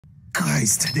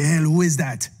Christ, the hell, who is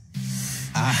that?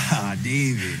 Ah,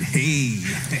 David, hey.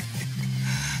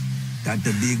 That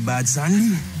the big bad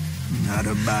Sandy? Not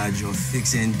a badge of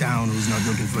fix in town who's not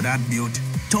looking for that butte.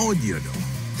 Told you, though.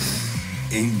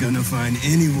 Ain't gonna find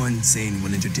anyone sane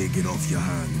willing to take it off your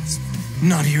hands.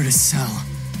 Not here to sell.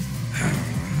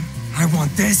 I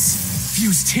want this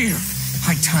fused here.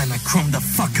 High time I chrome the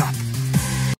fuck up.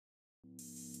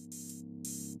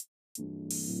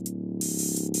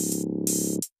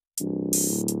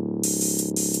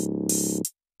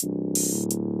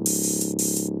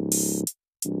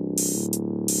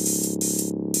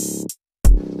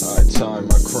 High time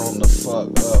I chrome the fuck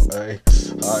up, ayy.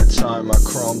 High time I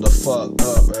chrome the fuck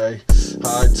up, ayy.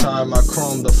 High time I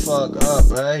chrome the fuck up,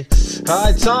 ayy.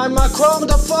 High time I chrome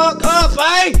the fuck up,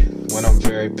 ayy. When I'm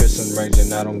very pissed and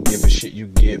raging, I don't give a shit, you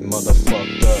get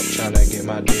motherfucked up. Tryna get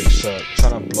my dick sucked,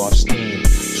 tryna blow off steam,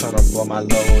 tryna blow my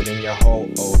load in your hole,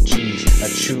 oh jeez. I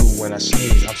chew when I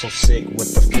sneeze, I'm so sick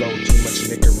with the flow. Too much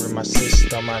liquor in my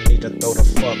system, I need to throw the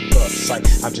fuck up. Psych,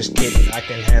 I'm just kidding, I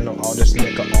can handle all this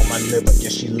liquor on my liver. Yeah,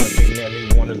 she looking at me,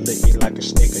 wanna lick me like a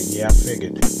snicker, yeah, I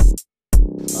figured.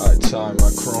 High time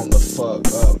I chrome the fuck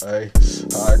up, ayy.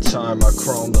 High time I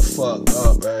chrome the fuck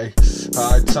up, ayy.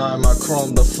 High time I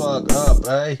chrome the fuck up,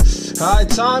 ayy. High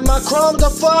time I chrome the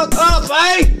fuck up,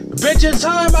 ayy. Bitch, it's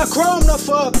time I chrome the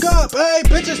fuck up, ayy.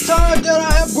 Bitch, it's time that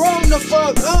I have grown the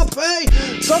fuck up,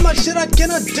 ayy. So much shit I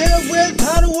cannot deal with.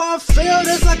 How do I feel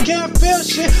this? I can't feel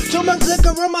shit. Too much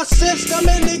liquor in my system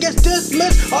and it gets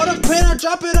dismissed. All the pain I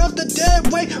drop it off the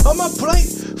dead weight on my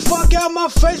plate. Fuck out my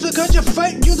face because you're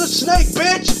fake. You the snake,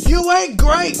 bitch. You ain't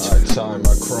great. High time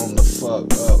I chrome the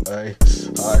fuck up, ayy.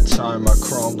 High time I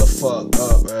chrome the fuck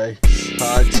up, ayy.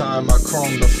 High time I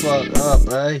chrome the fuck up,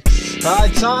 ayy. High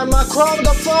time I chrome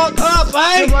the fuck up,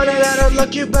 ayy. You running out of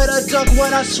luck, you better duck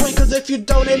when I swing. Cause if you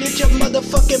don't, it hit your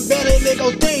motherfucking belly and it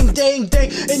go ding, ding,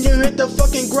 ding. And you hit the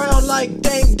fucking ground like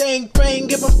ding, ding, bang.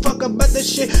 Give a fuck about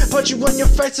this shit. Punch you in your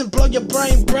face and blow your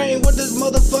brain with this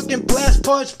motherfucking blast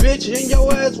punch, bitch. In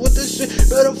your ass with this shit.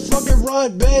 Better fucking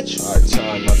run, bitch. High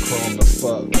time I chrome the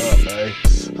fuck up, ayy.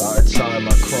 High time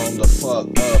I chrome the fuck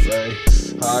up, ayy.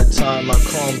 High time I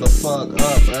chrome the fuck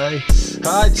up, ayy.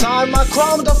 High time I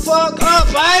chrome the fuck up,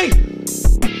 ayy.